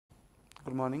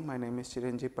Good morning, my name is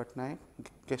Chiranjeev Patnaik,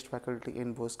 guest faculty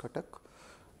in Bose Katak.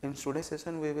 In today's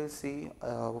session, we will see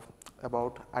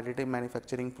about additive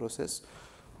manufacturing process.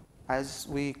 As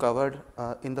we covered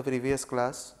in the previous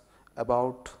class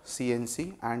about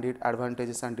CNC and its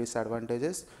advantages and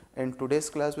disadvantages, in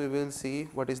today's class we will see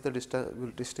what is the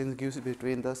distinction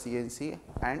between the CNC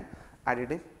and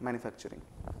additive manufacturing.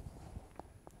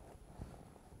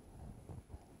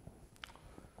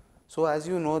 So as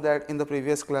you know that in the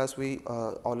previous class we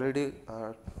already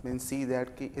see that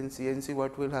in CNC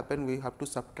what will happen, we have to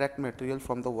subtract material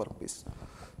from the workpiece,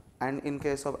 and in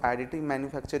case of additive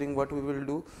manufacturing what we will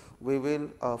do, we will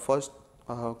first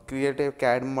create a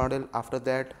CAD model. After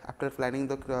that, after planning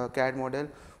the CAD model,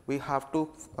 we have to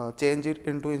change it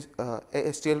into a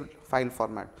STL file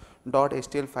format,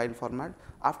 .stl file format.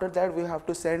 After that we have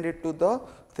to send it to the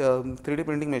 3D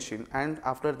printing machine, and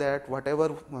after that whatever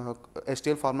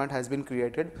STL format has been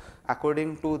created,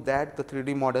 according to that the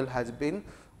 3D model has been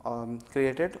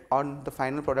created on the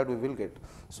final product we will get.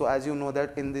 So as you know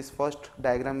that in this first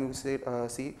diagram you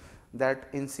see that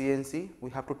in CNC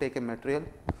we have to take a material,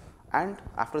 and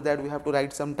after that we have to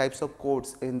write some types of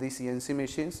codes in the CNC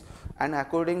machines, and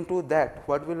according to that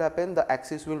what will happen, the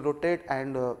axis will rotate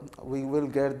and we will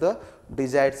get the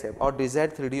desired shape or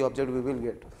desired 3D object we will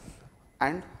get,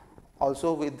 and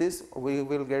also with this we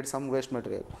will get some waste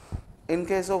material. In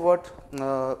case of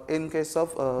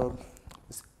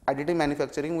additive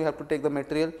manufacturing, we have to take the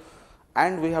material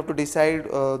and we have to decide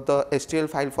the STL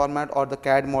file format or the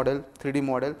CAD model, 3D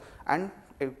model, and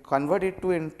convert it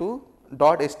into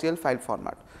 .stl file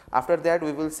format. After that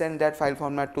we will send that file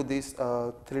format to this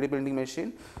 3D printing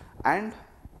machine, and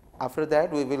after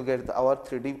that we will get our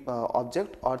 3D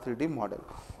object or 3D model,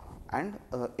 and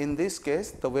in this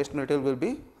case the waste material will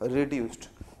be reduced.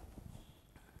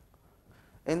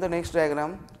 In the next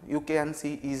diagram you can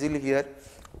see easily here,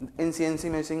 in CNC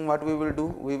machining what we will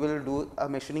do a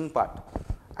machining part,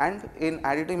 and in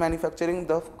additive manufacturing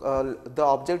the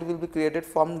object will be created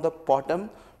from the bottom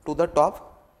to the top,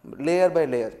 layer by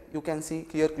layer. You can see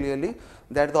here clearly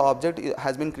that the object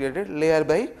has been created layer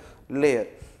by layer,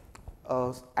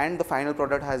 and the final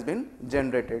product has been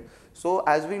generated. So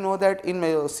as we know that in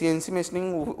CNC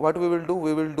machining what we will do,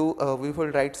 we will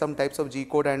write some types of G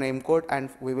code and M code, and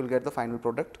we will get the final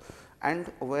product.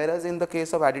 And whereas in the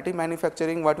case of additive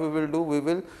manufacturing what we will do, we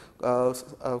will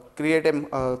create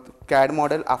a CAD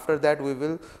model. After that we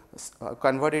will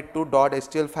convert it to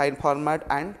 .stl file format,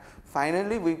 and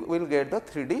finally we will get the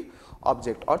 3D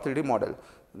object or 3D model.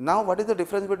 Now what is the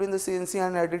difference between the CNC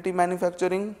and additive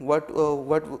manufacturing?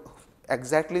 What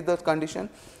exactly the condition?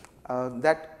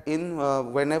 That in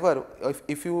whenever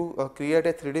if you create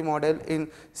a 3D model in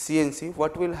CNC,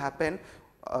 what will happen,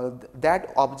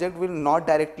 that object will not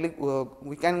directly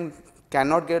we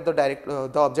cannot get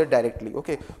the object directly.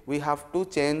 Okay, we have to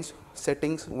change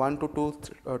settings 1 to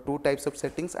 2 types of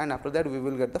settings, and after that we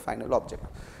will get the final object.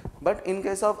 But in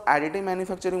case of additive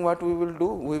manufacturing what we will do,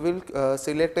 we will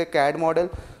select a CAD model,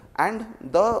 and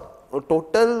the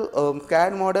total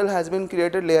CAD model has been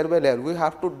created layer by layer. We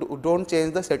have to don't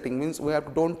change the setting, means we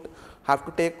don't have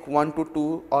to take 1 to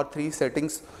 2 or 3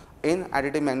 settings. In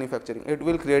additive manufacturing it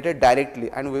will create it directly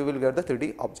and we will get the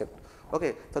 3D object.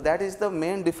 Okay, so that is the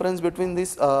main difference between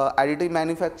this additive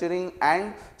manufacturing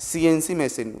and CNC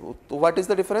machine. What is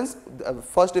the difference? The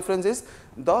first difference is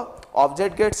the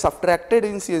object gets subtracted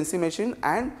in CNC machine,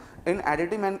 and in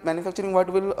additive manufacturing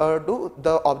what will do,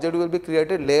 the object will be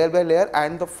created layer by layer,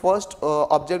 and the first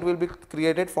object will be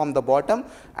created from the bottom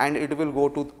and it will go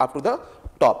to up to the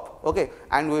top. Okay,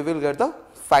 and we will get the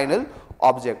final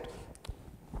object.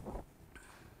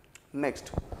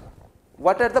 Next,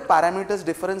 what are the parameters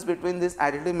difference between this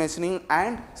additive machining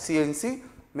and CNC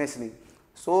machining?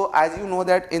 So as you know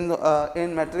that in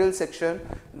material section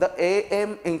the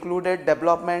AM included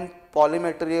development,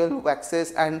 polymaterial,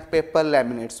 waxes and paper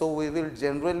laminate. So we will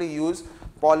generally use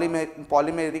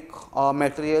polymeric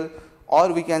material,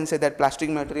 or we can say that plastic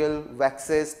material,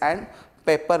 waxes and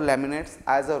paper laminates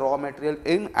as a raw material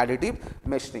in additive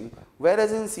machining.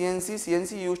 Whereas in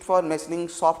CNC used for machining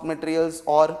soft materials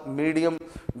or medium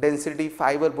density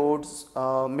fiber boards,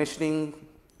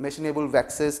 machinable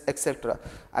waxes, etc.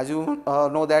 As you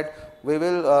know that we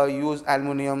will use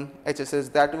aluminum,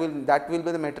 HSS, that will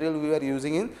be the material we are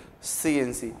using in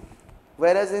CNC.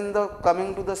 Whereas in the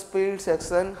coming to the speed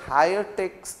section,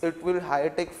 it will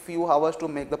take few hours to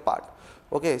make the part.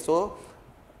 Okay, so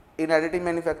in additive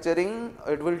manufacturing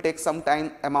it will take some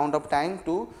amount of time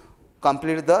to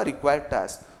complete the required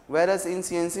task, whereas in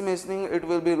CNC machining it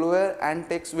will be lower and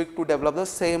takes week to develop the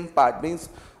same part. Means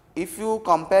if you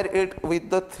compare it with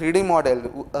the 3D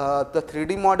model, the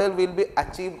 3D model will be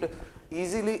achieved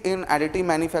easily in additive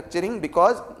manufacturing,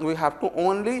 because we have to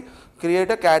only create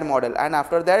a CAD model and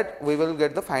after that we will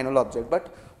get the final object.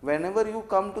 But whenever you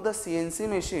come to the CNC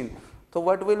machine, so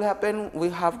what will happen, we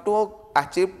have to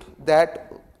achieve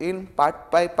that in part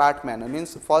by part manner.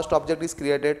 Means first object is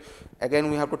created,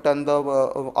 again we have to turn the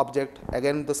object,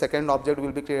 again the second object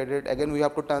will be created, again we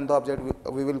have to turn the object,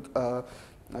 we will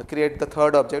create the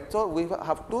third object. So we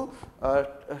have to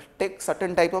take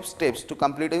certain type of steps to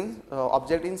complete in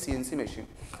object in CNC machine.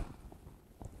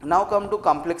 Now come to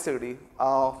complexity.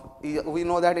 We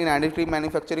know that in additive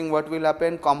manufacturing what will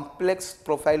happen, complex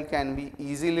profile can be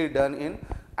easily done in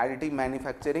additive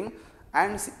manufacturing,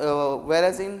 and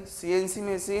whereas in CNC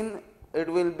machine it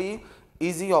will be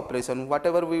easy operation,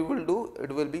 whatever we will do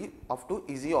it will be up to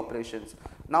easy operations.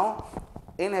 Now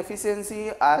in efficiency,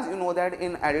 as you know that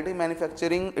in additive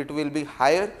manufacturing it will be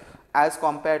higher as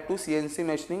compared to CNC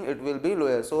machining, it will be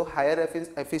lower. So higher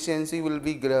efficiency will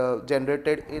be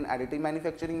generated in additive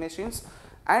manufacturing machines,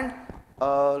 and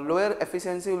lower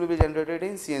efficiency will be generated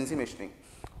in CNC machining.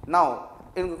 Now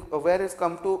in where it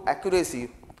comes to accuracy,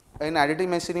 in additive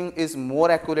machining is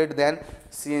more accurate than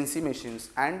CNC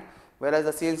machines, and whereas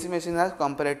the CNC machines are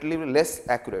comparatively less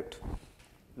accurate.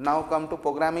 Now come to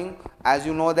programming. As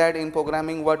you know that in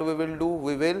programming what we will do,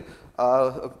 we will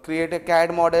create a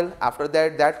CAD model. After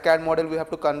that CAD model we have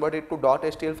to convert it to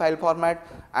 .stl file format,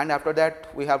 and after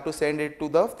that we have to send it to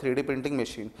the 3D printing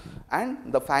machine, and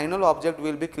the final object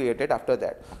will be created after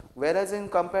that. Whereas in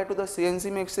compared to the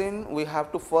CNC machine, we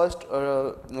have to first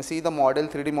see the model,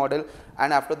 3D model,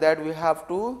 and after that we have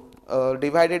to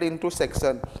divide it into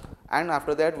section, and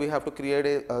after that we have to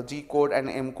create a G code and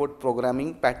M code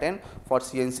programming pattern for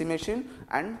CNC machine,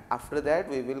 and after that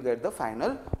we will get the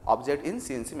final object in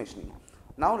CNC machining.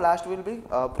 Now last will be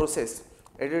process.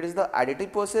 It is the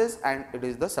additive process and it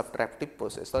is the subtractive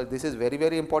process. So this is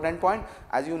very important point.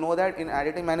 As you know that in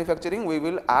additive manufacturing we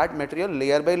will add material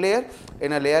layer by layer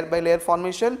in a layer by layer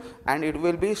formation, and it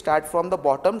will be start from the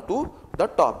bottom to the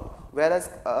top. Whereas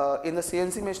in the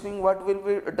CNC machining what will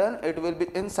be done, it will be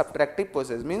in subtractive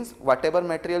process, means whatever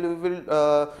material we will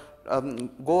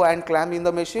go and clamp in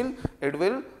the machine, it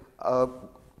will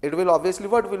obviously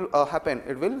what will happen,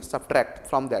 it will subtract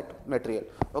from that material,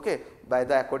 okay, by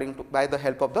the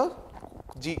help of the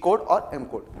G code or M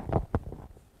code.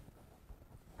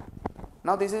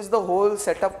 Now this is the whole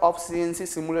setup of CNC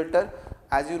simulator.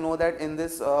 As you know that in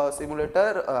this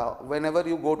simulator, whenever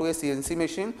you go to a CNC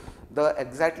machine,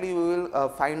 exactly we will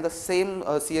find the same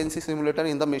CNC simulator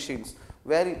in the machines,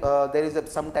 where there is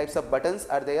some types of buttons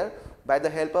are there. By the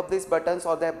help of these buttons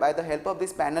or by the help of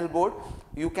this panel board,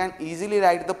 you can easily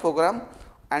write the program,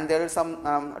 and there are some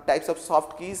types of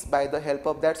soft keys. By the help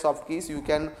of that soft keys you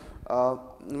can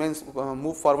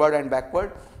move forward and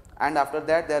backward, and after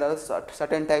that there are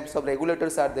certain types of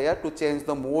regulators are there to change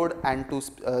the mode and to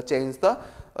change the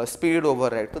speed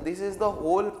override. So this is the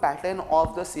whole pattern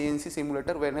of the CNC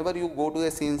simulator. Whenever you go to a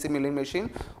CNC milling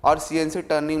machine or CNC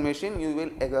turning machine, you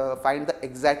will find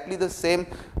exactly the same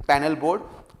panel board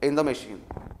in the machine.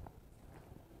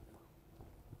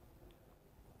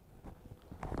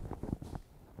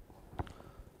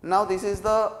 Now this is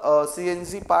the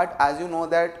CNC part. As you know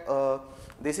that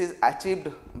this is achieved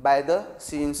by the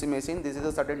CNC machine. This is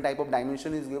a certain type of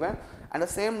dimension is given, and the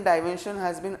same dimension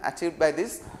has been achieved by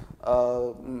this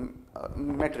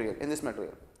material, in this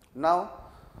material. Now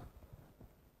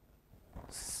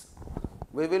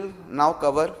we will now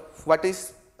cover what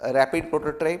is a rapid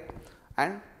prototype,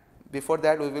 and before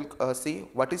that we will see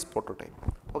what is prototype.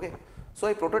 Okay, so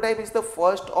a prototype is the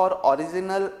first or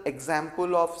original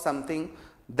example of something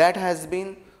that has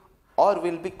been or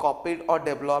will be copied or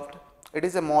developed. It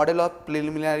is a model of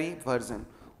preliminary version.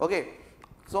 Okay,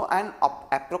 so an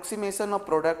approximation of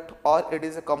product, or it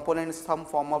is a component, some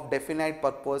form of definite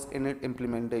purpose in its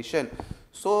implementation.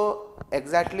 So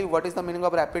exactly what is the meaning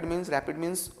of rapid means? Rapid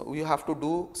means you have to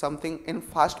do something in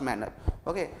fast manner.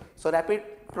 Okay, so rapid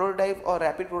prototype or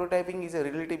rapid prototyping is a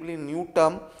relatively new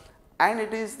term, and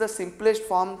it is the simplest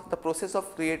form, the process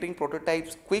of creating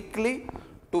prototypes quickly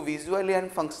to visually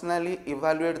and functionally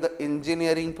evaluate the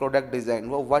engineering product design.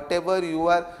 So whatever you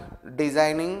are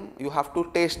designing, you have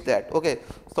to test that. Okay,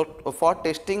 so for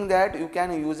testing that you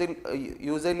can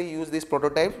usually use this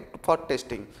prototype for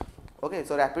testing. Okay,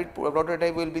 so rapid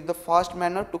prototype will be the fast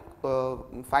manner to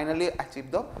finally achieve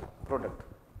the product.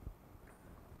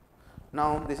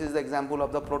 Now this is the example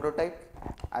of the prototype.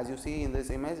 As you see in this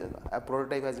image, a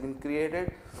prototype has been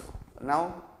created.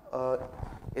 Now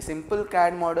a simple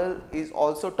CAD model is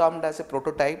also termed as a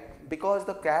prototype, because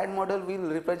the CAD model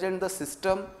will represent the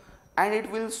system and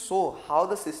it will show how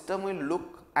the system will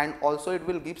look, and also it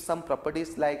will give some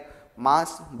properties like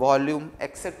mass, volume,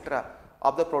 etc.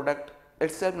 of the product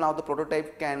itself, now the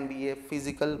prototype can be a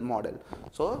physical model.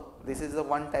 So this is the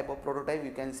one type of prototype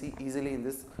you can see easily in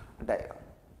this diagram.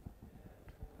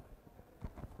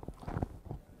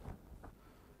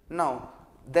 Now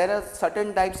there are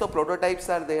certain types of prototypes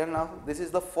are there. Now this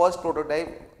is the first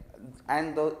prototype,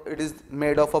 and it is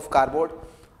made of cardboard.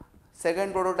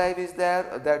 Second prototype is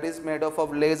there, that is made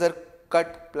of laser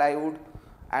cut plywood,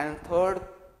 and third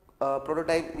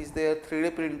prototype is there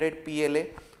 3D printed PLA,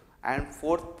 and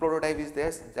fourth prototype is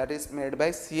there, that is made by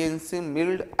CNC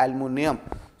milled aluminum.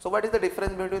 So what is the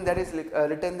difference between that is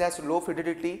written as low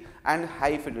fidelity and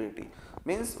high fidelity?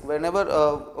 Means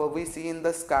whenever we see in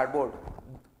this cardboard,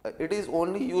 it is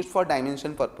only used for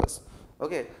dimension purpose,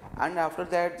 okay, and after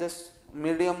that just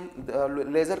medium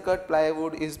laser cut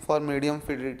plywood is for medium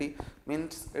fidelity,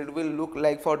 means it will look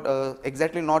like for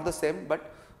exactly not the same,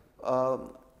 but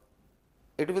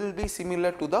it will be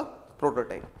similar to the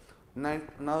prototype.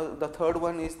 Now the third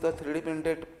one is the 3D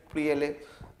printed PLA,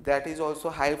 that is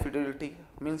also high fidelity,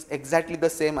 means exactly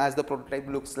the same as the prototype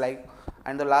looks like,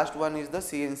 and the last one is the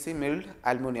CNC milled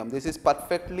aluminum. This is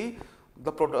perfectly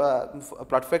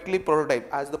prototype,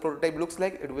 as the prototype looks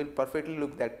like, it will perfectly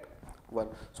look that one.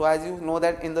 So as you know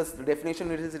that in the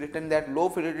definition it is written that low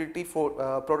fidelity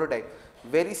prototype,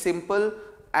 very simple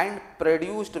and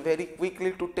produced very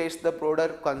quickly to test the broader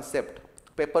concept,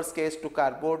 paper sketch to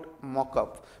cardboard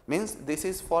mock-up, means this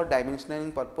is for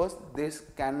dimensioning purpose, this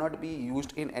cannot be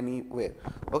used in anywhere,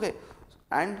 okay.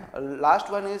 And last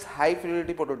one is high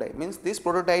fidelity prototype, means this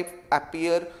prototype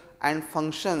appear and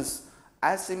functions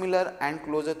as similar and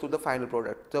closer to the final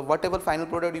product. So whatever final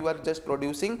product you are just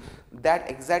producing, that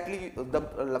exactly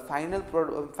the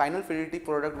final fidelity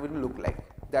product will look like,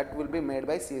 that will be made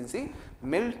by CNC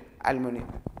milled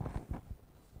aluminum.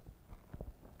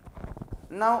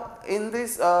 Now in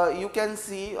this you can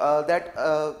see that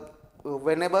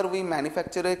whenever we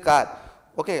manufacture a car,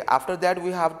 okay, after that we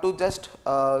have to just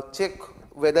check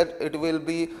whether it will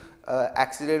be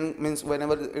accident, means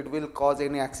whenever it will cause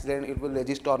any accident, it will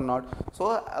register or not.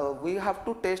 So we have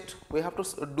to test, we have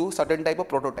to do certain type of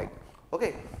prototype,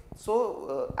 okay.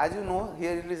 So as you know,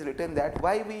 here it is written that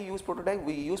why we use prototype.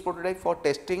 We use prototype for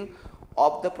testing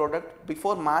of the product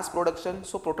before mass production.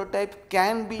 So prototype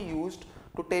can be used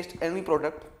to test any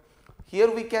product.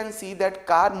 Here we can see that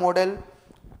car model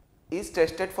is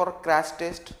tested for crash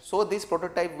test. So this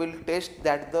prototype will test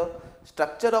that the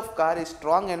structure of car is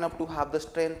strong enough to have the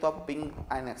strength of being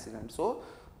an accident. So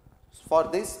for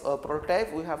this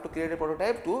prototype we have to create a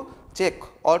prototype to check,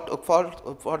 or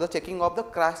for the checking of the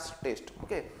crash test,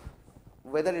 okay,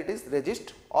 whether it is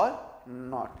registered or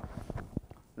not.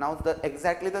 Now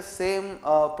exactly the same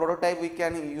prototype we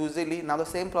can usually, now the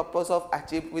same purpose of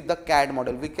achieved with the CAD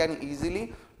model, we can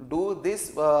easily do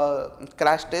this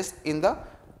crash test in the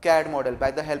CAD model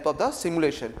by the help of the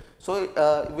simulation. So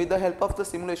with the help of the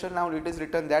simulation, now it is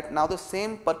written that now the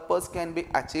same purpose can be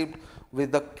achieved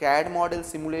with the CAD model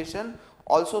simulation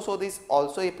also. So this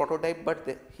also a prototype,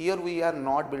 but here we are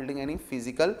not building any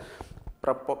physical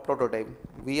prototype,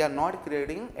 we are not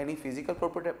creating any physical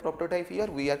prototype here,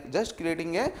 we are just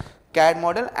creating a CAD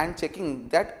model and checking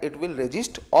that it will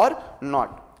register or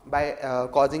not by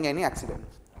causing any accident,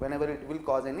 whenever it will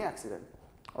cause any accident,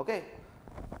 okay.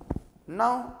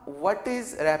 Now what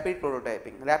is rapid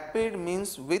prototyping? Rapid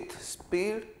means with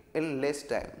speed in less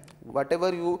time.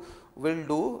 Whatever you will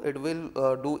do, it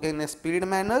will do in a speed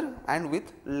manner and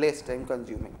with less time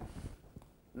consuming.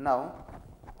 Now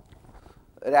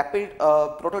rapid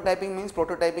prototyping means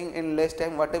prototyping in less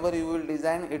time. Whatever you will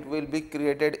design, it will be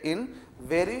created in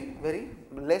very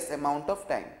less amount of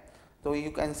time. So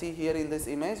you can see here in this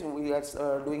image, we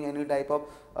are doing any type of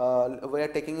we are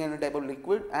taking any type of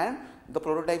liquid, and the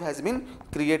prototype has been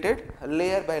created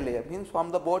layer by layer, means from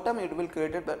the bottom it will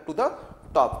created to the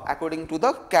top according to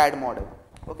the CAD model,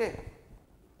 okay.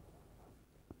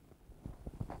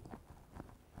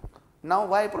 Now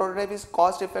why prototype is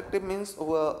cost effective means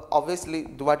obviously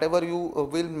whatever you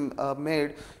will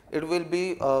made, it will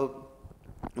be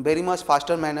very much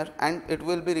faster manner and it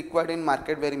will be required in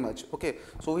market very much, okay.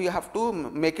 So we have to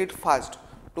make it fast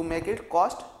to make it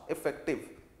cost effective.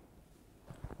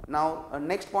 Now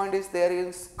next point is there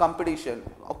is competition,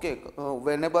 okay.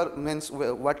 Whenever means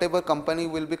whatever company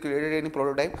will be created any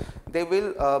prototype, they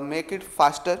will make it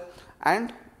faster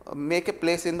and make a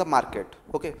place in the market,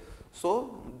 okay.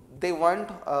 So they want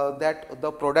that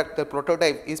the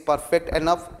prototype is perfect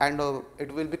enough and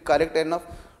it will be correct enough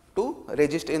to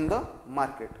register in the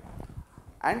market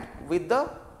and with the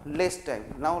less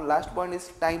time. Now last point is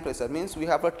time pressure, means we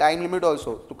have a time limit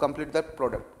also to complete that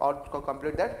product or to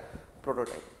complete that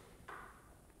prototype.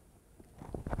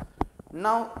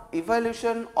 Now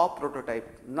evaluation of prototype.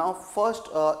 Now first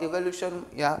evaluation,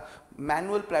 yeah,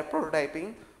 manual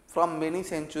prototyping from many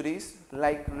centuries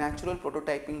like natural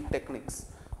prototyping techniques.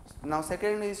 Now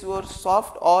second is your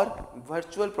soft or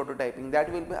virtual prototyping that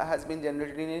has been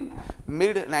generated in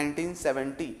mid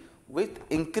 1970 with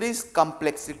increased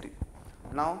complexity.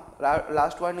 Now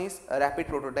last one is rapid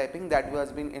prototyping that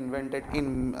has been invented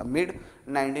in mid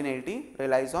 1980,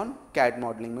 relies on CAD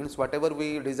modeling, means whatever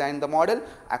we design the model,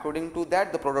 according to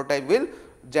that the prototype will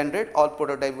generate or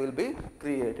prototype will be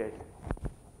created.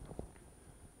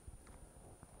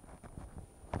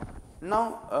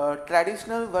 Now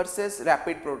traditional versus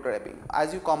rapid prototyping,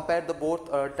 as you compare the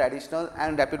both traditional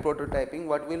and rapid prototyping,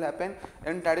 what will happen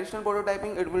in traditional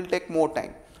prototyping, it will take more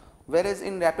time, whereas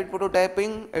in rapid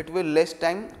prototyping it will less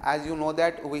time. As you know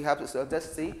that we have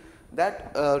just see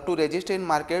that to register in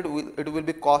market it will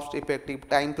be cost effective,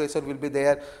 time pressure will be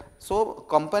there, so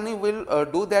company will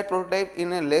do that prototype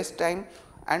in a less time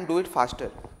and do it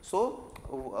faster. So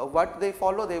what they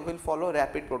follow, they will follow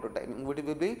rapid prototyping, which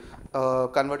will be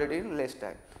converted in less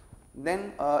time.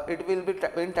 Then it will be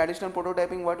in traditional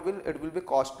prototyping, what will it will be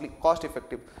costly, cost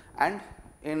effective, and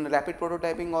in rapid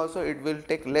prototyping also it will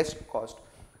take less cost.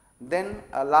 Then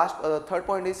third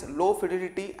point is low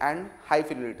fidelity and high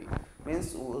fidelity,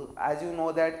 means as you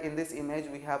know that in this image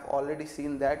we have already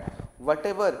seen that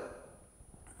whatever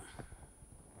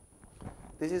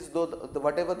this is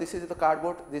whatever this is the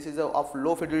cardboard, this is of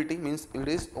low fidelity, means it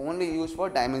is only used for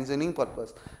dimensioning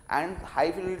purpose, and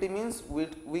high fidelity means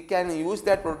we can use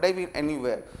that prototype in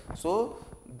anywhere. So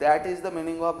that is the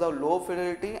meaning of the low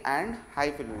fidelity and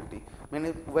high fidelity.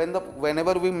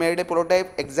 Whenever we made a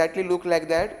prototype exactly look like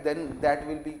that, then that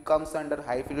will be comes under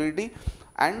high fidelity,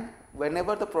 and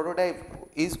whenever the prototype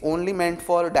is only meant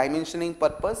for dimensioning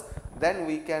purpose, then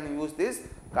we can use this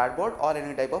cardboard or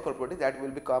any type of property that will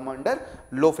become under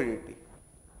low fidelity.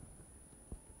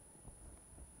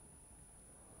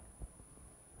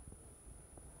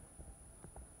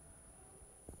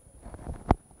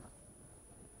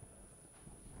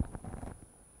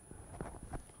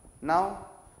 Now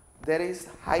there is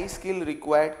high skill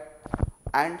required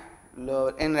and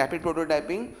in rapid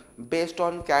prototyping based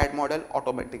on CAD model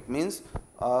automatic, means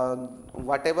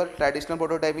whatever traditional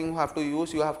prototyping you have to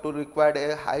use, you have to require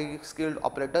a high skilled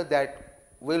operator that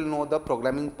will know the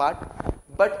programming part.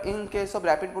 But in case of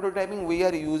rapid prototyping, we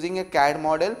are using a CAD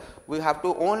model, we have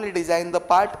to only design the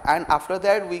part, and after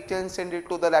that we can send it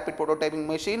to the rapid prototyping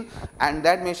machine, and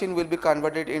that machine will be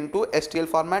converted into STL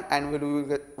format, and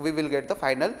we will get the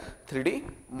final 3D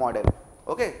model.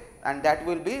 Okay, and that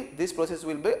will be, this process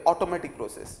will be automatic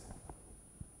process.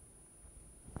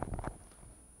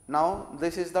 Now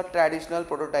this is the traditional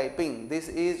prototyping. This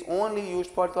is only used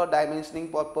for dimensioning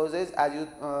purposes. As you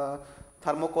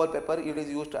thermocol paper, it is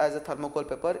used as a thermocol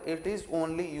paper. It is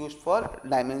only used for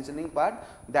dimensioning part,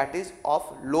 that is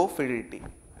of low fidelity.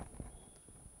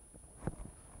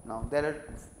 Now there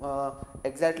are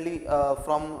exactly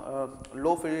from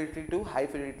low fidelity to high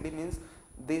fidelity, means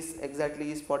this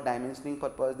exactly is for dimensioning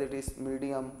purpose, that is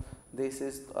medium, this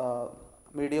is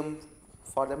medium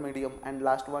for the medium, and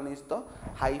last one is the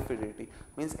high fidelity,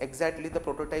 means exactly the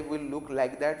prototype will look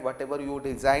like that, whatever you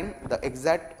design, the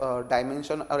exact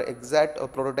dimension or exact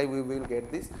prototype we will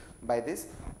get this by this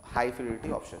high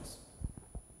fidelity options.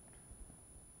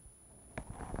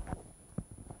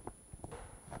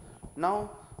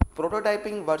 Now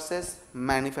prototyping versus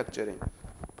manufacturing.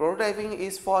 Prototyping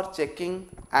is for checking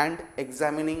and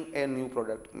examining a new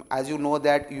product. As you know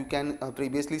that you can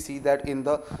previously see that in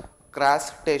the crash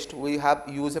test we have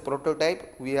used a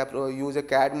prototype, we have used a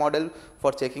CAD model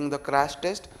for checking the crash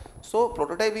test. So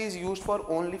prototype is used for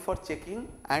only for checking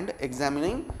and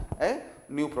examining a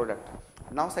new product.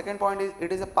 Now second point is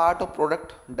it is a part of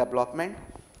product development.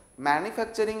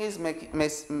 Manufacturing is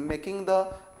making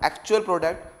the actual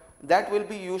product that will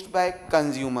be used by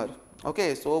consumer.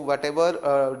 Okay, so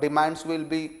whatever demands will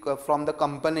be from the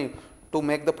company to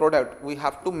make the product, we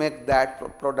have to make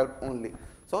that product only.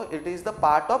 So it is the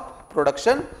part of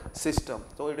production system.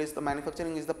 So it is the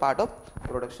manufacturing is the part of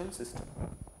production system.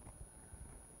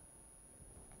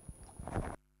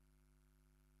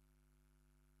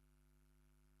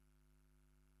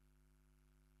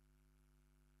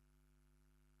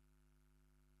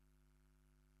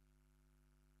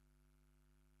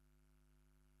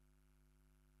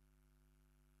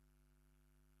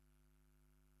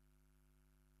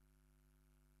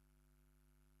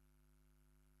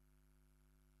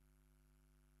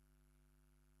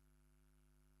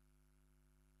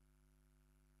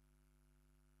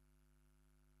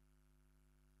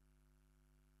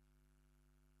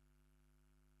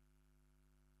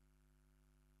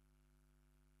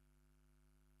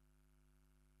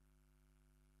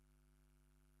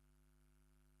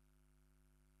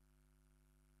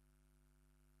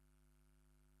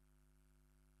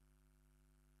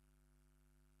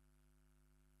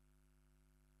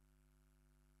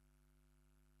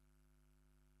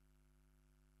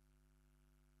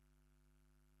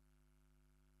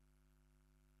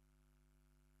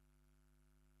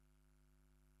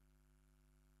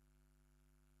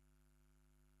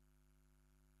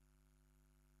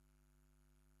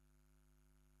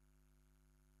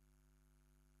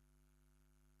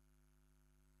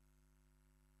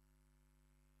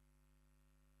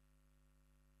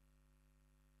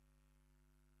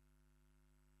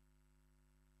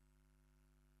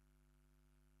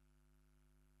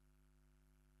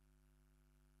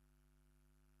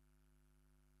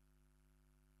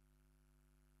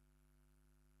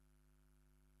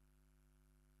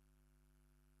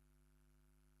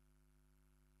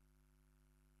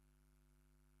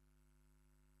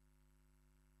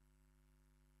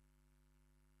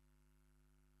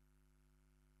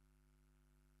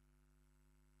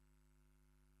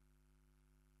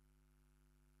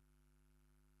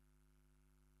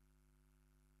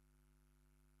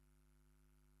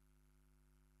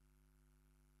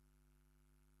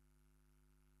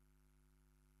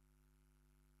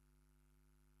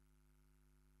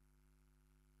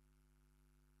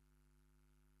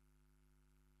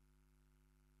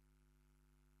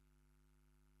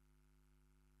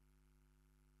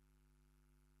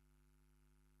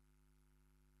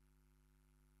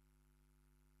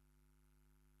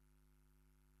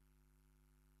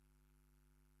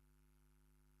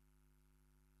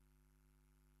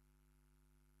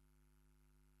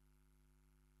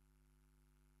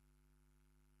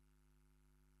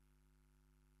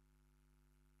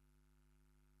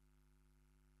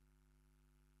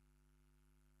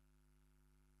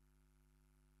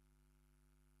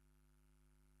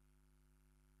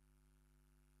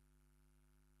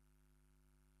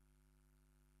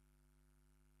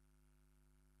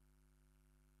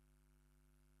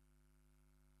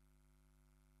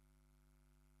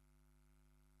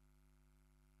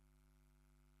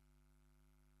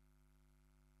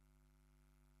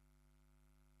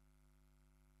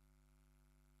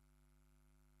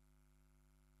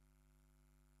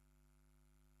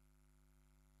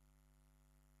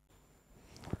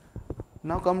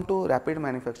 Now come to rapid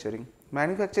manufacturing.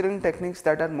 Manufacturing techniques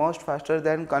that are most faster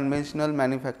than conventional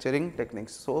manufacturing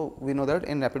techniques. So we know that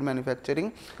in rapid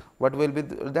manufacturing, what will be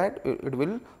that it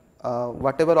will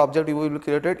whatever object you will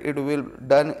create it will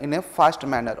done in a fast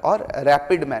manner or a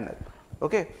rapid manner.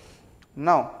 Okay.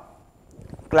 Now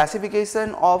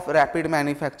classification of rapid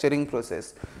manufacturing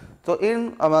process. So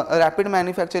in a rapid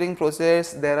manufacturing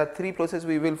process, there are three processes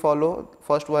we will follow.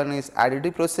 First one is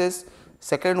additive process,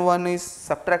 second one is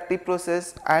subtractive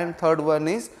process, and third one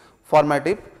is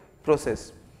formative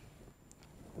process.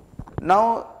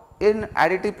 Now in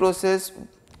additive process,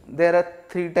 there are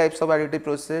three types of additive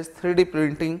process: 3D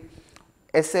printing,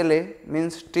 SLA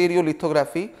means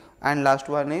stereolithography, and last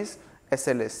one is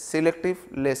SLS, selective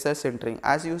laser sintering.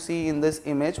 As you see in this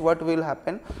image, what will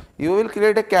happen? You will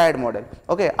create a CAD model.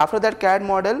 Okay, after that CAD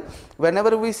model,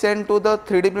 whenever we send to the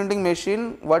 3D printing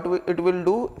machine, what it will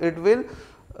do? It will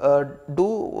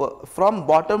do from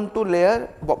bottom to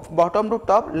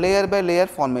top, layer by layer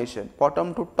formation,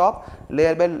 bottom to top,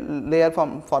 layer by layer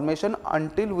formation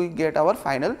until we get our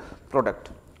final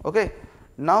product. Okay.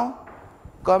 Now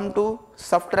come to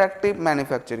subtractive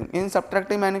manufacturing. In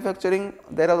subtractive manufacturing,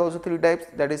 there are also three types,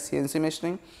 that is CNC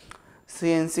machining,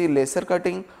 CNC laser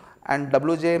cutting, and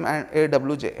WJM and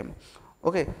AWJM.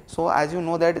 Okay. So as you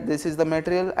know that this is the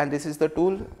material and this is the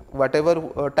tool,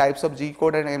 whatever types of G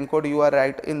code and M code you are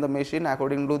write in the machine,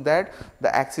 according to that the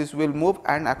axis will move,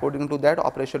 and according to that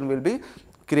operation will be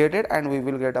created and we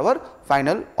will get our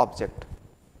final object.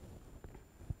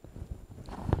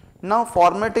 Now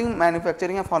formatting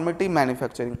manufacturing and formative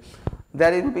manufacturing,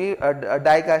 there will be a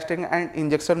die casting and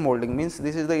injection molding. Means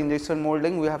this is the injection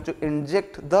molding, we have to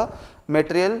inject the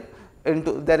material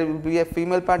into, there will be a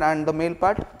female part and the male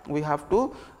part, we have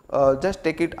to just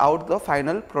take it out the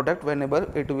final product whenever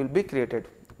it will be created.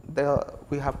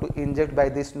 We have to inject by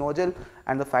this nozzle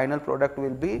and the final product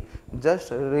will be just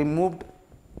removed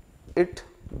it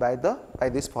by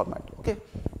this format. Okay.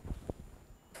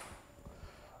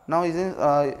 Now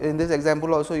in this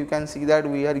example also you can see that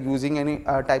we are using any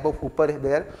type of hooper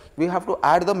there. We have to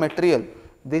add the material.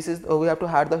 This is we have to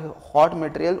add the hot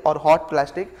material or hot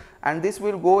plastic, and this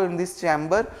will go in this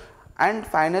chamber, and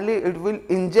finally it will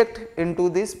inject into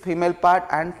this female part,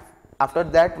 and after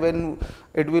that when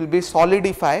it will be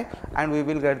solidify and we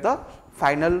will get the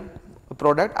final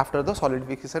product after the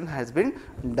solidification has been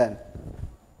done.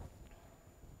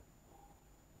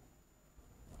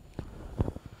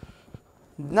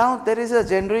 Now there is a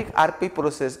generic RP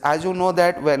process. As you know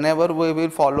that whenever we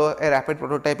will follow a rapid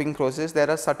prototyping process, there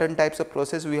are certain types of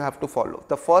process we have to follow.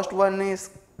 The first one is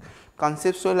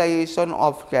conceptualization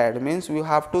of CAD, means you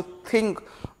have to think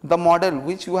the model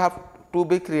which you have to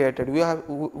be created,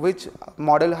 which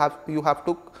model you have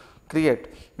to create,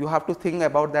 you have to think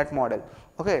about that model.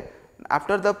 Okay.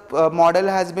 After the model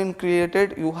has been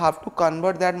created, you have to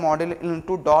convert that model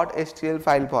into .stl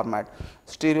file format,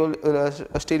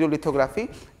 stereolithography,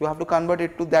 you have to convert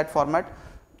it to that format.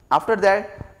 After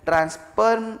that,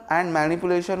 transfer and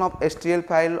manipulation of STL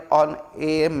file on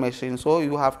AM machine. So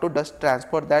you have to just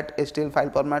transfer that STL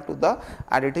file format to the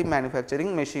additive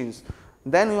manufacturing machines.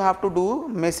 Then you have to do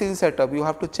machine setup, you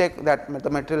have to check that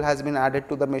the material has been added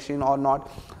to the machine or not,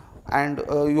 and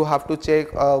you have to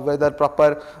check whether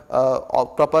proper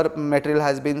material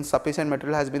has been, sufficient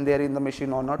material has been there in the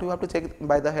machine or not. You have to check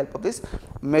by the help of this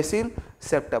machine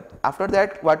setup. After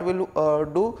that, what will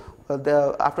do,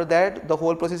 after that the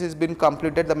whole process has been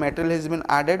completed, the material has been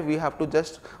added, we have to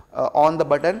just on the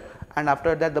button, and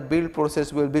after that the build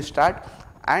process will be start,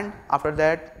 and after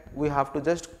that we have to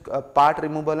just part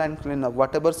removal and clean up,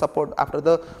 whatever support after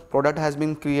the product has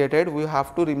been created, we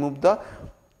have to remove the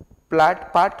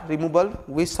part removal,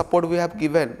 which support we have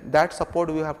given, that support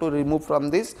we have to remove from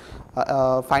this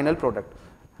final product.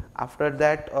 After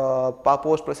that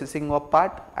post processing of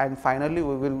part, and finally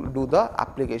we will do the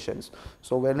applications.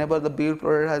 So whenever the build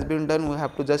product has been done, we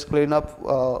have to just clean up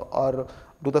or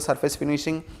do the surface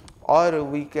finishing, or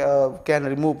we can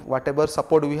remove whatever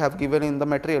support we have given in the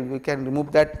material, we can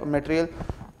remove that material,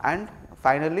 and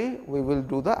finally we will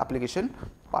do the application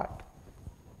part.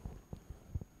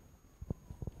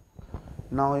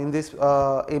 Now in this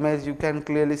image you can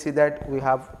clearly see that we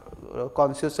have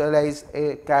conceptualized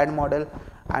a CAD model,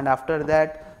 and after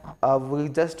that we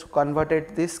just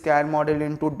converted this CAD model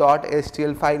into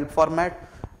 .stl file format.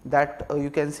 That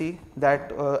you can see that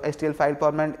STL file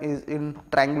format is in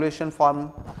triangulation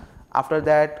form. After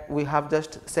that we have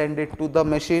just send it to the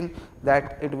machine,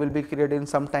 that it will be created in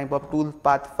some type of tool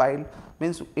path file,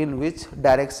 means in which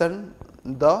direction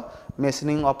the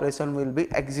machining operation will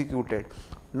be executed.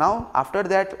 Now after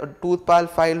that tooth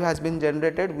path file has been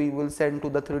generated, we will send to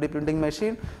the 3D printing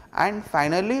machine, and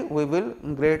finally we will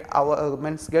get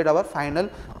our final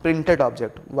printed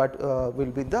object. What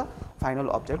will be the final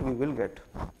object we will get.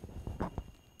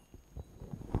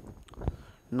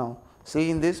 Now see,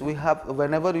 in this we have,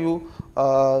 whenever you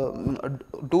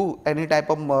do any type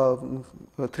of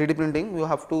 3D printing, you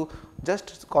have to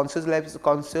just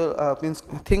means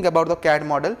think about the CAD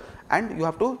model, and you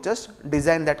have to just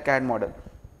design that CAD model.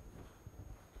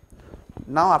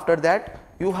 Now after that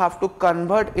you have to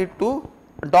convert it to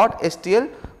 .stl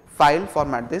file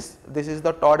format. This is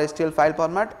the .stl file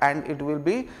format, and it will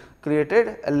be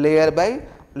created layer by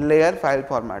layer file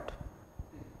format.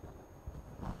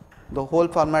 The whole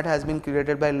format has been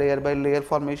created by layer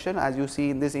formation, as you see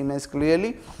in this image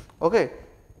clearly. Okay.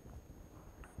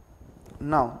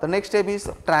 Now the next step is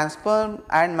transfer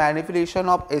and manipulation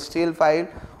of STL file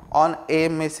on a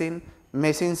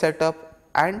machine setup,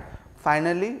 and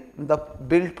finally the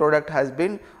build product has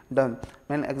been done.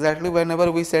 When exactly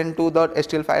whenever we send to the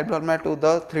STL file format to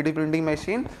the 3D printing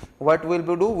machine, what will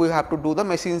we do? We have to do the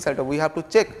machine setup. We have to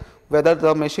check whether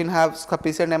the machine has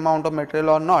sufficient amount of material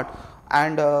or not,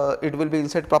 and it will be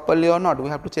inset properly or not. We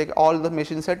have to check all the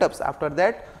machine setups. After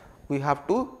that we have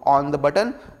to on the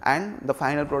button, and the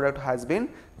final product has been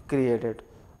created.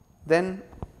 Then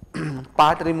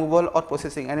part removal or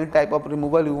processing, any type of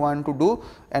removal you want to do,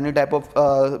 any type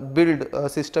of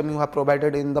build system you have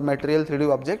provided in the material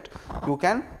 3D object, you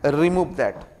can remove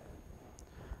that.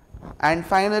 And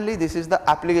finally this is the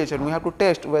application. We have to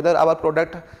test whether our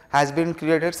product has been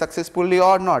created successfully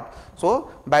or not.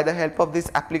 So by the help of this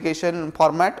application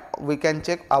format, we can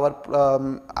check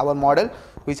our model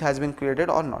which has been created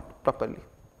or not properly.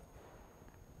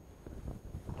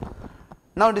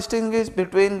 Now distinguish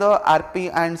between the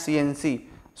RP and CNC.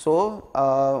 So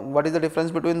what is the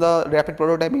difference between the rapid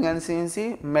prototyping and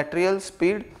CNC? Material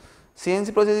speed.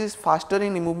 CNC process is faster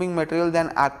in removing material than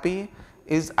RP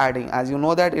is adding. As you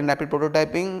know that in rapid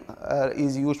prototyping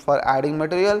is used for adding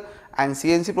material, and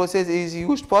CNC process is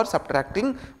used for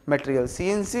subtracting material.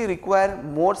 CNC require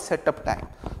more setup time.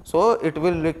 So it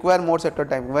will require more setup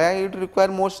time. Why it require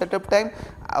more setup time?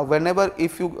 Whenever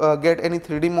if you get any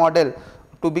 3D model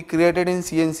to be created in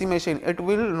CNC machine, it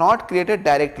will not created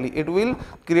directly, it will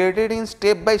created in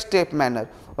step by step manner.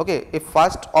 Okay, if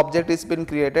first object is been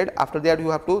created, after that you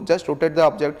have to just rotate the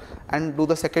object and do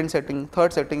the second setting,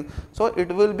 third setting. So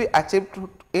it will be achieved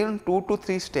in 2 to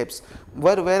 3 steps,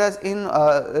 whereas in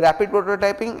rapid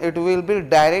prototyping it will be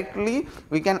directly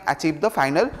we can achieve the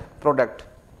final product.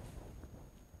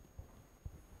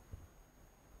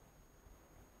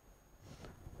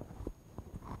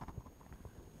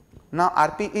 Now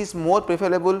RP is more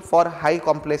preferable for high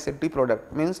complexity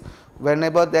product, means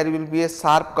whenever there will be a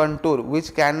sharp contour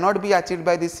which cannot be achieved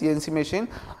by this CNC machine,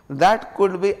 that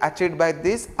could be achieved by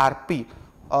this RP,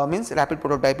 means rapid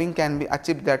prototyping can be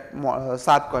achieved that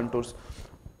sharp contours.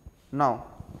 Now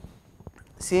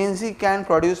CNC can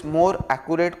produce more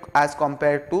accurate as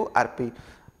compared to RP.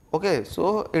 Okay,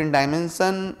 so in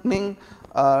dimensioning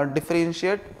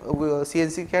differentiate,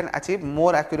 CNC can achieve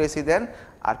more accuracy than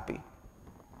RP.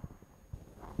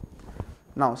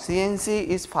 Now CNC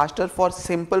is faster for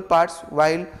simple parts,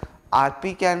 while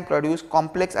RP can produce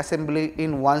complex assembly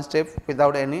in one step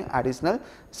without any additional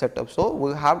setup. So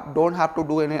we don't have to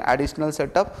do any additional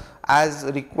setup as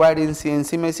required in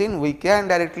CNC machine. We can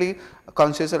directly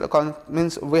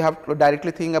means we have to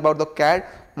directly think about the CAD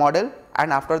model,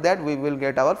 and after that we will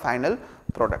get our final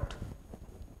product.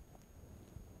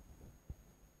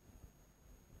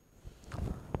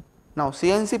 Now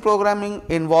CNC programming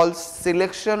involves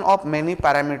selection of many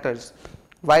parameters,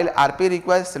 while RP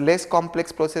requires less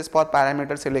complex process for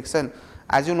parameter selection.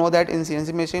 As you know that in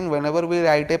CNC machine, whenever we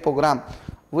write a program,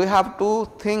 we have to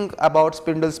think about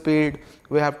spindle speed,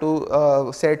 we have to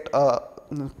set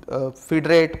feed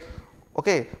rate,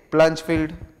 okay, plunge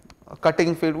field,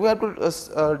 cutting field. We have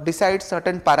to decide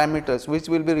certain parameters which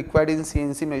will be required in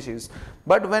CNC machines.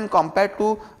 But when compared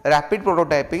to rapid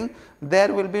prototyping,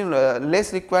 there will be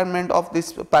less requirement of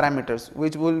these parameters,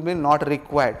 which will be not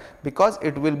required, because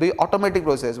it will be automatic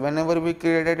process. Whenever we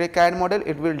created a CAD model,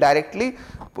 it will directly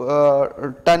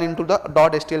turn into the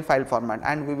 .stl file format,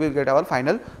 and we will get our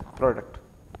final product.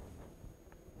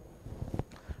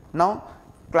 Now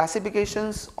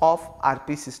classifications of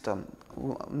RP system.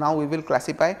 Now we will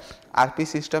classify RP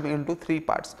system into 3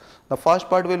 parts. The first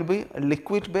part will be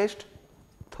liquid based,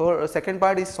 second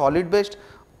part is solid based,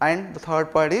 and the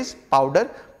third part is powder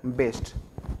based.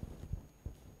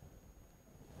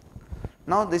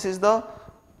 Now this is the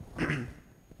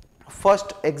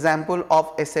first example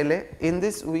of SLA. In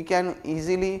this we can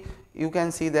easily, you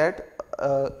can see that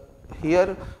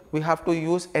here we have to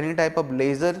use any type of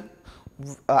laser.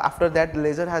 After that,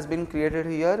 laser has been created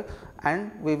here,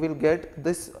 and we will get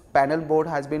this panel board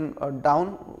has been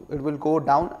down, it will go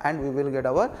down, and we will get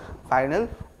our final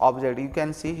object. You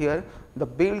can see here the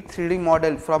build 3D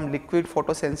model from liquid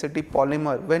photosensitive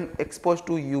polymer when exposed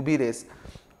to UV rays.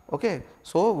 Okay,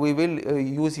 so we will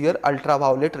use here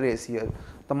ultraviolet rays here.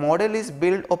 The model is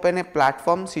built upon a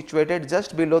platform situated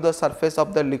just below the surface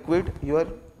of the liquid. Here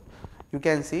you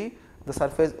can see the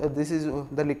surface, this is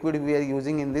the liquid we are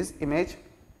using in this image,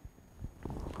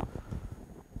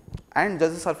 and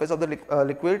just the surface of the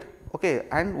liquid. Okay,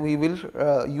 and we will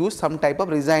use some type of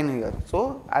resin here.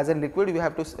 So as a liquid we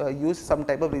have to use some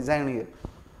type of resin here.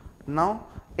 Now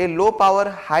a low power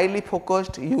highly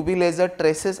focused UV laser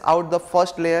traces out the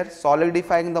first layer,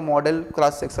 solidifying the model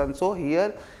cross section. So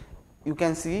here you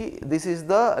can see this is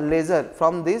the laser.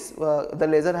 From this the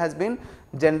laser has been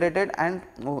generated, and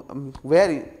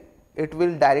where it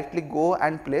will directly go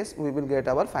and place, we will get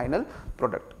our final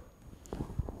product.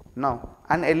 Now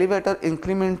an elevator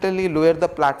incrementally lower the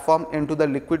platform into the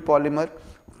liquid polymer.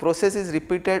 Process is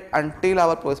repeated until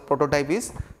our prototype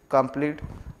is complete.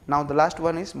 Now the last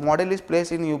one is model is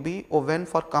placed in UV oven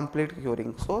for complete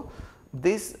curing. So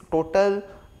this total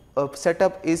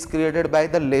setup is created by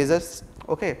the lasers.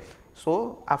 Okay,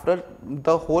 so after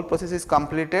the whole process is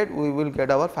completed, we will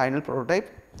get our final prototype.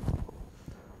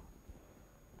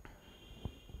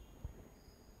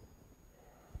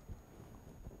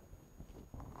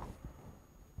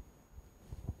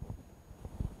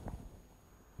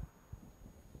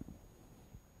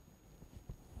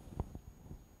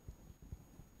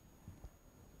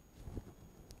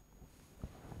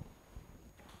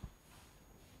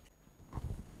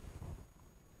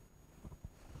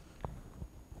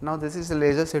 Now this is a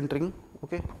laser sintering.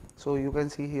 Okay, so you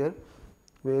can see here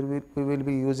where we will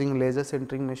be using laser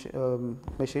sintering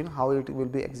machine, how it will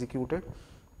be executed.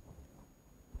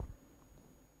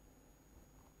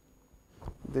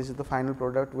 This is the final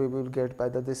product we will get by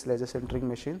this laser sintering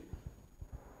machine.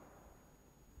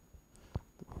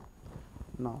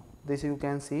 Now this you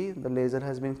can see the laser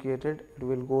has been created, it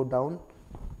will go down,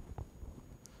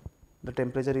 the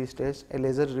temperature is staged, a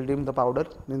laser redeem the powder,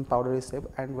 means powder is safe,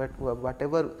 and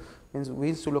whatever means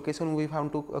which location we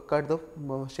have to cut the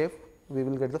shape, we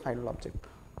will get the final object.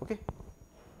 Okay,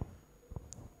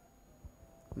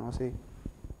 now see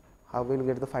how we will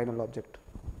get the final object.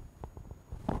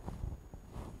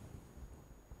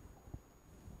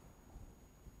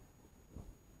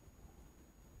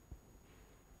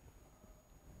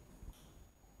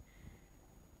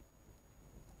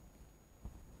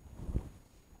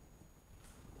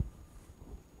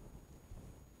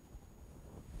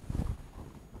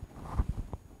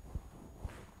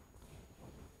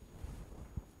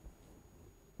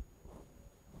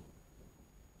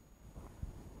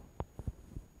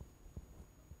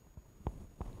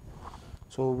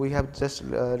 So we have just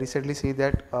recently seen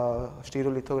that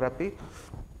stereolithography.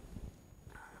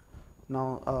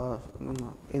 Now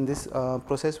in this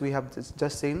process we have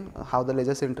just seen how the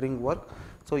laser sintering work.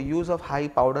 So use of high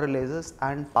powder lasers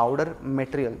and powder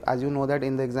material. As you know that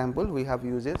in the example we have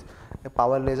uses a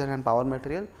power laser and power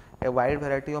material. A wide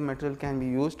variety of material can be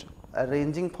used,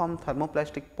 ranging from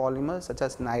thermoplastic polymers such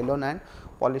as nylon and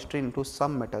polystyrene to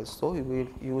some metals. So we will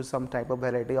use some type of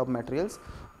variety of materials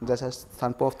just as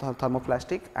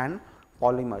thermoplastic and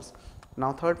polymers.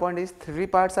 Now third point is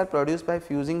 3D parts are produced by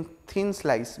fusing thin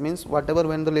slice, means whatever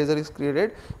when the laser is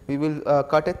created, we will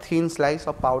cut a thin slice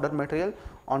of powder material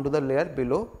onto the layer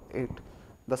below it.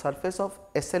 The surface of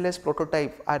SLS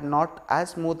prototype are not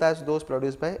as smooth as those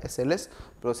produced by SLS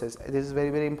process. This is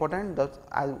very important that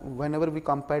whenever we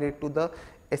compare it to the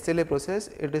SLA process,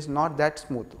 it is not that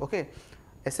smooth. Okay,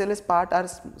 SLS part are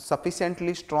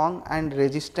sufficiently strong and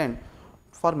resistant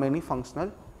for many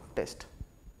functional tests.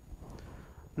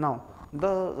 Now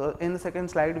in the second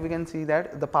slide we can see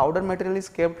that the powder material is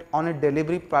kept on a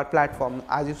delivery platform.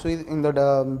 As you see in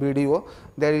the video,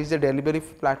 there is a delivery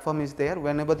platform is there.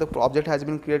 Whenever the object has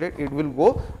been created, it will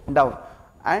go down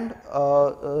and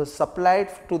supplied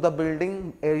to the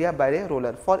building area by a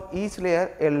roller. For each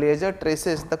layer, a laser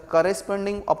traces the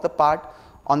corresponding of the part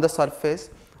on the surface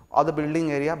of the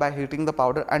building area by heating the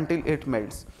powder until it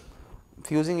melts,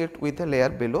 fusing it with a layer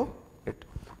below it.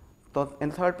 So in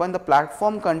the third point, the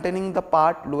platform containing the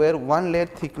part lower one layer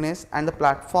thickness, and the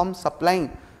platform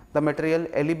supplying the material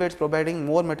elevates, providing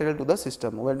more material to the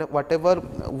system. Whatever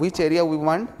which area we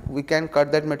want, we can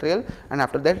cut that material, and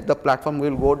after that the platform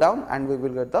will go down and we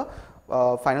will get the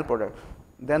final product.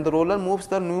 Then the roller moves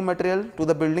the new material to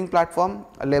the building platform,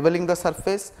 leveling the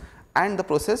surface and the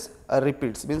process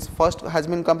repeats, means first has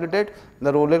been completed,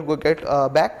 the roller will get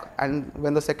back, and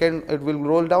when the second it will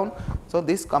roll down. So,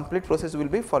 this complete process will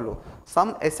be follow.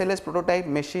 Some SLS prototype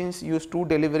machines use two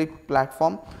delivery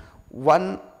platform,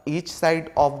 one each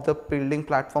side of the building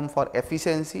platform for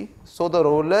efficiency. So, the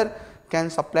roller can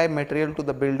supply material to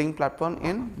the building platform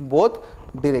in both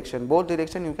direction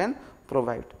you can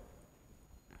provide.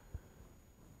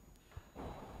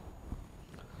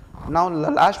 Now, the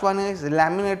last one is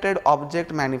laminated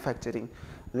object manufacturing.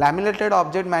 Laminated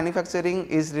object manufacturing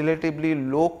is relatively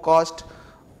low cost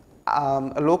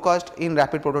in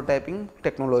rapid prototyping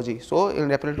technology. So, in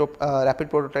rapid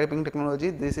prototyping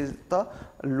technology, this is the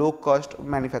low cost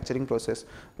manufacturing process,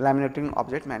 laminating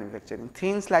object manufacturing.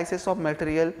 Thin slices of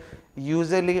material,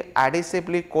 usually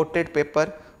adhesively coated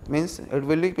paper, means it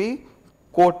will be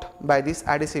coat by this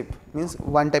adhesive, means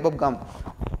one type of gum,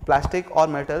 plastic or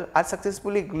metal, are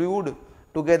successfully glued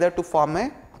together to form a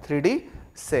 3D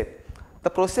shape. The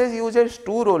process uses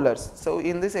two rollers. So,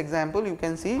 in this example you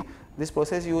can see this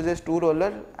process uses two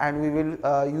rollers, and we will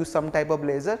use some type of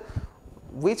laser.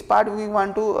 Which part we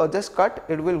want to just cut,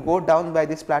 it will go down by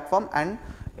this platform and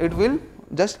it will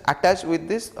just attach with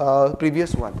this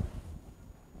previous one.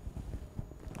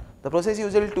 The process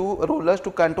uses two rollers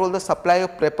to control the supply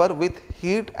of paper with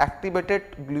heat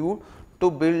activated glue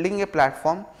to building a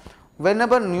platform.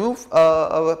 Whenever new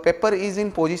paper is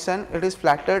in position, it is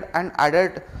flattened and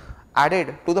added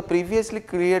to the previously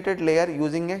created layer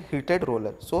using a heated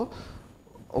roller. So,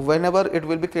 whenever it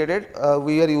will be created,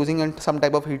 we are using some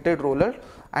type of heated roller,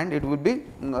 and it will be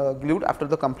glued after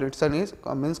the completion is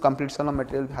means completion of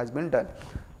material has been done.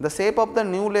 The shape of the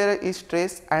new layer is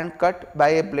traced and cut by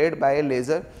a blade by a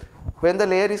laser. When the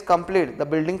layer is complete, the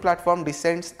building platform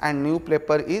descends and new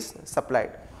paper is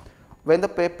supplied. When the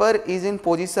paper is in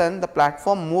position, the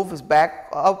platform moves back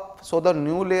up, so the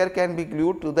new layer can be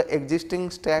glued to the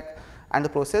existing stack and the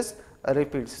process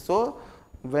repeats. So,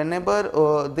 whenever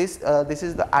this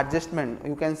is the adjustment,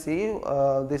 you can see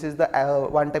this is the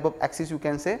one type of axis, you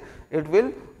can say it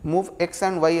will move x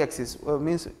and y axis,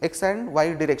 means x and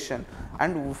y direction,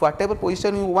 and whatever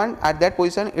position you want, at that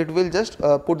position it will just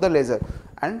put the laser,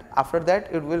 and after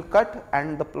that it will cut,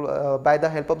 and by the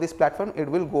help of this platform it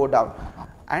will go down,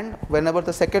 and whenever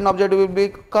the second object will be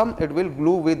come, it will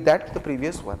glue with that the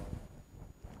previous one,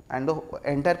 and the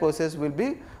entire process will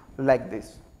be like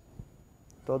this.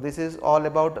 So, this is all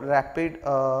about rapid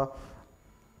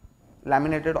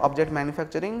laminated object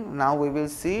manufacturing. Now, we will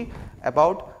see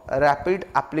about rapid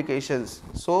applications.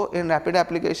 So, in rapid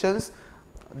applications,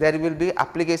 there will be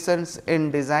applications in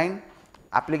design,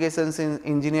 applications in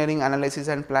engineering, analysis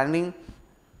and planning,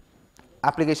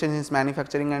 applications in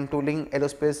manufacturing and tooling,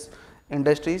 aerospace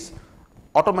industries,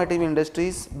 automotive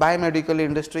industries, biomedical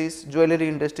industries, jewelry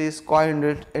industries,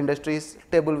 coin industries,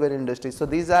 tableware industries. So,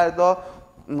 these are the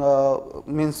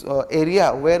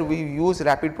area where we use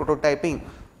rapid prototyping.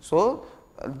 So,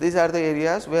 these are the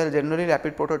areas where generally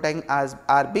rapid prototyping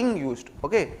are being used.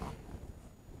 Okay.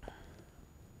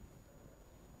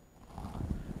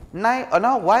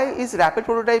 Now, why is rapid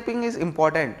prototyping is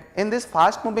important? In this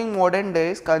fast moving modern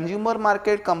days, consumer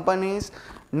market companies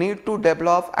need to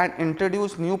develop and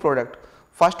introduce new product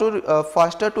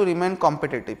faster to remain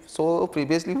competitive. So,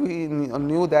 previously we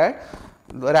knew that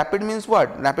rapid means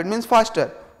what? Rapid means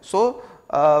faster. So,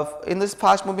 in this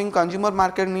fast moving consumer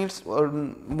market needs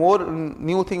more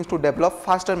new things to develop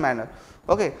faster manner.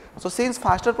 Okay. So, since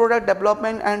faster product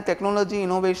development and technology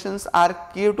innovations are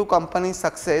key to company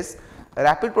success,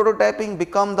 rapid prototyping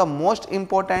become the most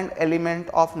important element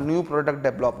of new product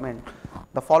development.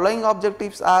 The following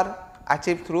objectives are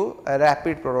achieved through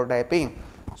rapid prototyping.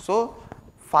 So,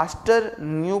 faster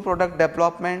new product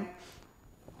development.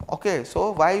 Okay.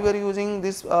 So, why we are using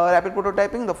this rapid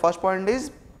prototyping? The first point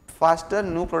is faster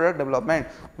new product development.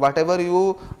 Whatever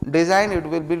you design, it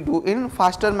will be do in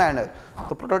faster manner.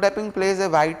 So, prototyping plays a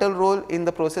vital role in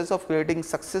the process of creating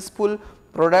successful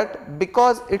product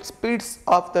because it speeds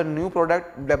up the new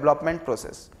product development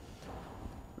process.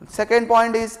 Second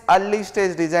point is early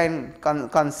stage design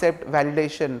concept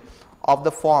validation of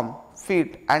the form,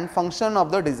 fit and function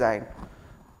of the design.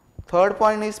 Third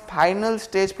point is final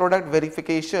stage product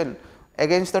verification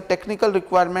against the technical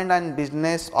requirement and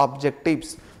business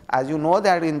objectives. As you know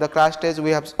that in the crash test we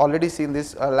have already seen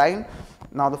this line.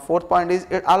 Now, the fourth point is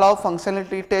it allows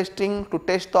functionality testing to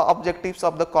test the objectives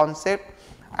of the concept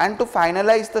and to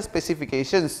finalize the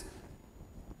specifications.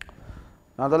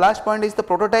 Now, the last point is the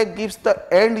prototype gives the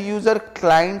end user,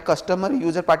 client, customer,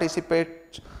 user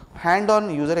participate hand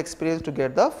on user experience to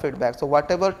get the feedback. So,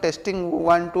 whatever testing we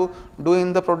want to do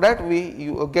in the product,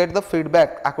 we get the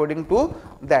feedback according to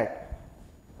that.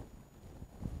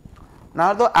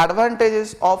 Now the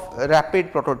advantages of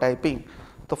rapid prototyping.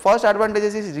 The first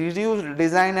advantages is reduced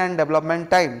design and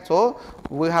development time. So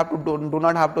we have to do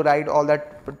not have to write all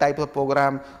that type of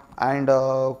program and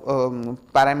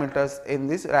parameters in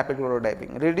this rapid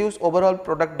prototyping. Reduce overall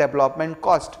product development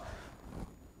cost.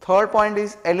 Third point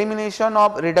is elimination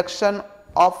of reduction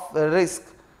of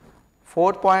risk.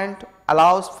 Fourth point,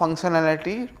 allows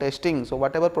functionality testing. So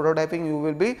whatever prototyping you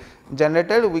will be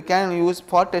generated, we can use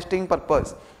for testing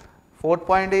purpose. Fourth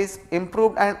point is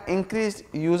improved and increased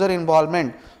user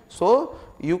involvement. So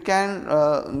you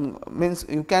can means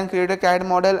you can create a CAD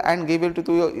model and give it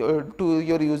to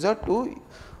your user to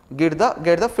get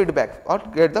the feedback or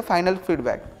get the final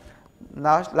feedback.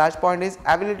 Last point is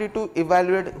ability to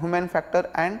evaluate human factor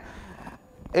and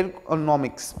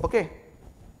ergonomics. Okay.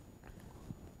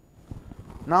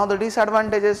 Now the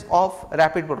disadvantages of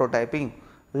rapid prototyping: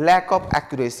 lack of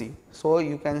accuracy. So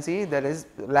you can see there is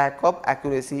lack of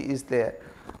accuracy is there.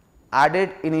 Added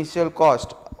initial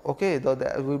cost. Okay, though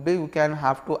there will be, you can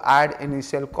have to add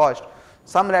initial cost.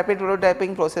 Some rapid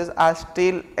prototyping process are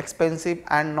still expensive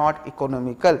and not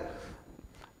economical.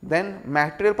 Then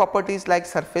material properties like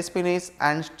surface finish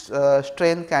and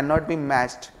strength cannot be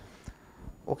matched.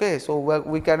 Okay, so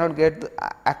we cannot get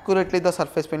accurately the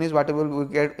surface finish whatever we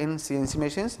get in CNC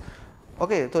machines.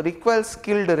 Okay, so requires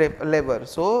skilled labor.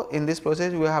 So in this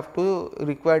process we have to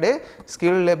require a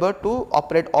skilled labor to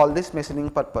operate all this machining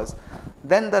purpose.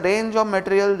 Then the range of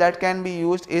material that can be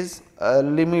used is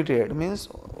limited, means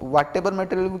whatever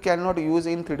material we cannot use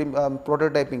in 3D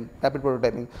prototyping, rapid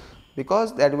prototyping,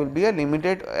 because that will be a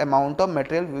limited amount of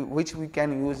material which we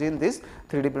can use in this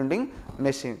 3D printing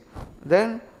machine.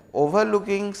 Then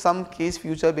overlooking some case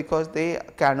feature because they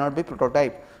cannot be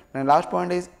prototyped. And last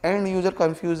point is end user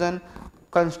confusion,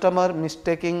 customer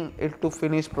mistaking it to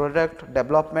finished product,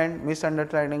 development,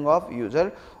 misunderstanding of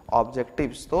user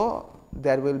objectives. So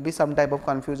there will be some type of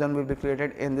confusion will be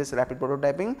created in this rapid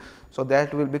prototyping. So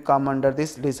that will become under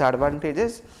this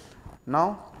disadvantages.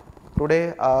 Now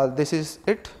today this is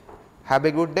it. Have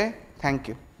a good day. Thank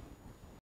you.